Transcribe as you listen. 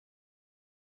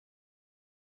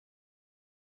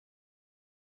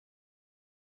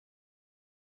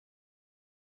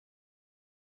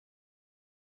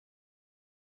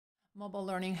Mobile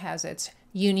learning has its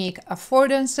unique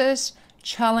affordances,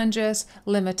 challenges,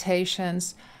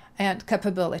 limitations, and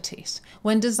capabilities.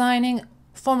 When designing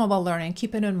for mobile learning,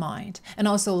 keep it in mind and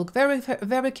also look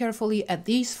very carefully at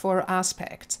these four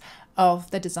aspects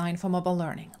of the design for mobile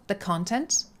learning: the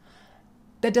content,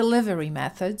 the delivery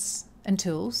methods and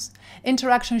tools,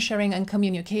 interaction, sharing, and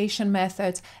communication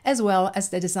methods, as well as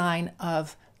the design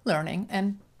of learning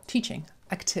and teaching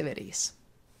activities.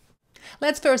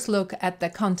 Let's first look at the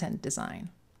content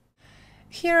design.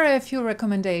 Here are a few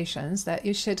recommendations that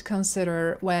you should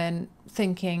consider when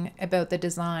thinking about the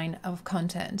design of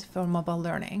content for mobile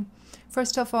learning.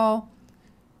 First of all,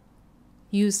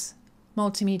 use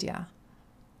multimedia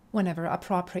whenever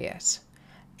appropriate.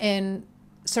 In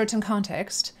certain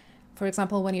contexts, for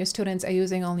example, when your students are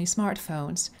using only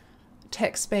smartphones,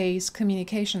 text-based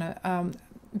communication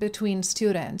between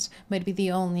students might be the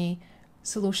only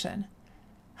solution.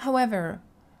 However,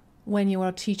 when you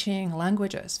are teaching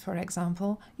languages, for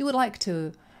example, you would like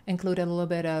to include a little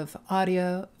bit of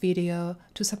audio, video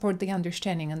to support the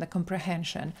understanding and the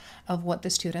comprehension of what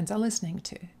the students are listening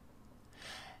to.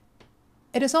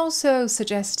 It is also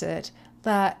suggested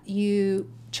that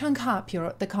you chunk up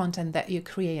the content that you're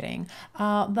creating,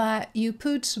 that you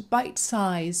put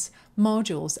bite-sized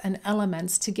modules and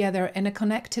elements together in a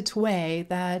connected way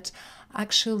that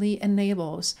actually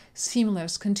enables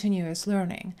seamless continuous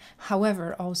learning.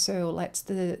 However, also lets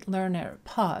the learner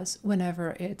pause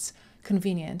whenever it's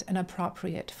convenient and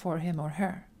appropriate for him or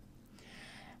her.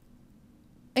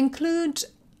 Include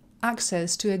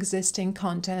access to existing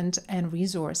content and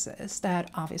resources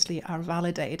that obviously are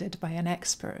validated by an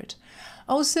expert.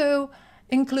 Also,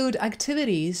 include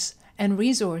activities and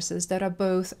resources that are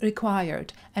both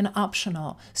required and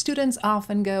optional. Students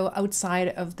often go outside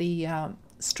of the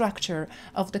structure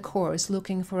of the course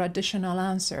looking for additional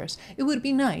answers. It would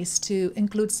be nice to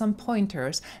include some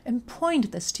pointers and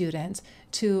point the students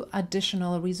to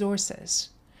additional resources.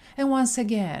 And once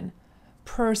again,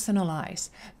 personalize.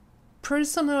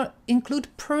 Include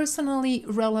personally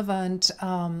relevant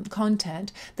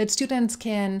content that students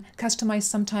can customize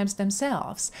sometimes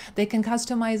themselves. They can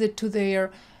customize it to their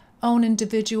own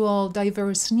individual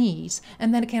diverse needs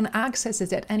and then can access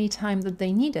it at any time that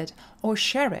they need it or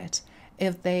share it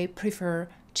if they prefer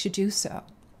to do so.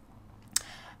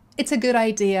 It's a good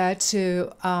idea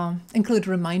to include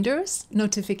reminders,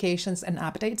 notifications, and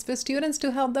updates for students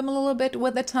to help them a little bit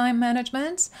with the time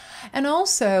management. And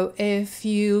also, if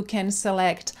you can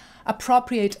select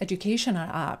appropriate educational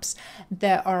apps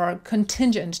that are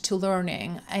contingent to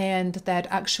learning and that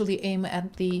actually aim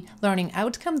at the learning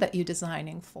outcome that you're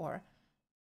designing for.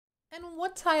 And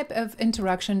what type of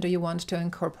interaction do you want to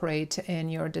incorporate in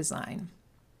your design?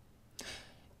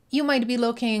 You might be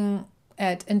looking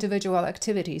at individual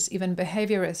activities, even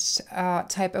behaviorist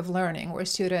type of learning, where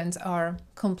students are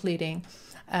completing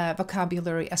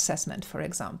vocabulary assessment, for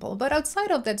example. But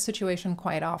outside of that situation,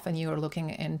 quite often you're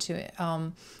looking into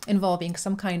involving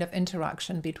some kind of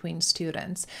interaction between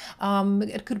students.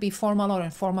 It could be formal or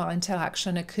informal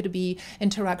interaction. It could be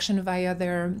interaction via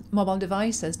their mobile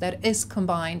devices that is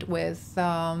combined with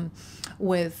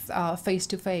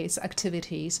face-to-face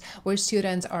activities where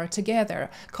students are together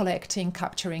collecting,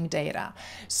 capturing data.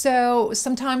 So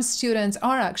sometimes students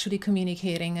are actually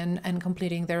communicating and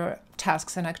completing their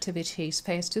tasks and activities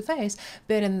face-to-face,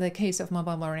 but in the case of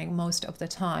mobile learning, most of the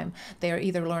time they are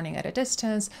either learning at a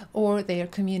distance or they are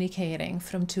communicating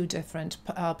from two different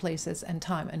places in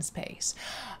time and space.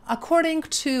 According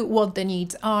to what the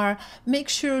needs are, make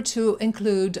sure to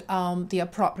include the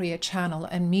appropriate channel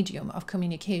and medium of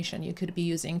communication. You could be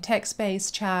using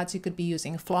text-based chats, you could be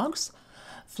using vlogs.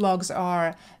 Vlogs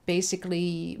are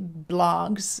basically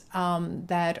blogs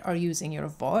that are using your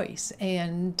voice,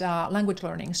 and language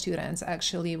learning students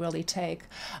actually really take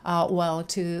well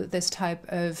to this type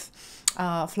of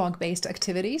vlog-based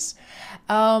activities.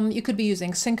 You could be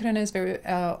using synchronous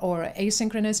or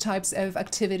asynchronous types of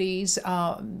activities,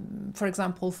 for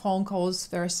example, phone calls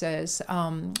versus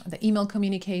the email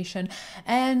communication.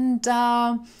 And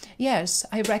yes,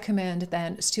 I recommend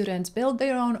then students build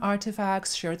their own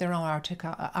artifacts, share their own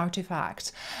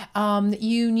artifacts.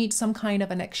 You need some kind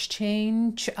of an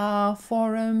exchange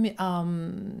forum,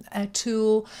 a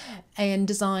tool and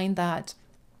design that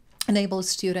enables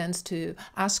students to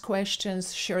ask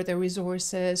questions, share their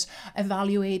resources,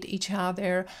 evaluate each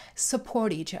other,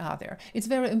 support each other. It's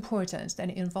very important that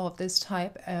involve this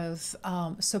type of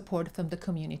support from the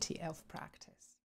community of practice.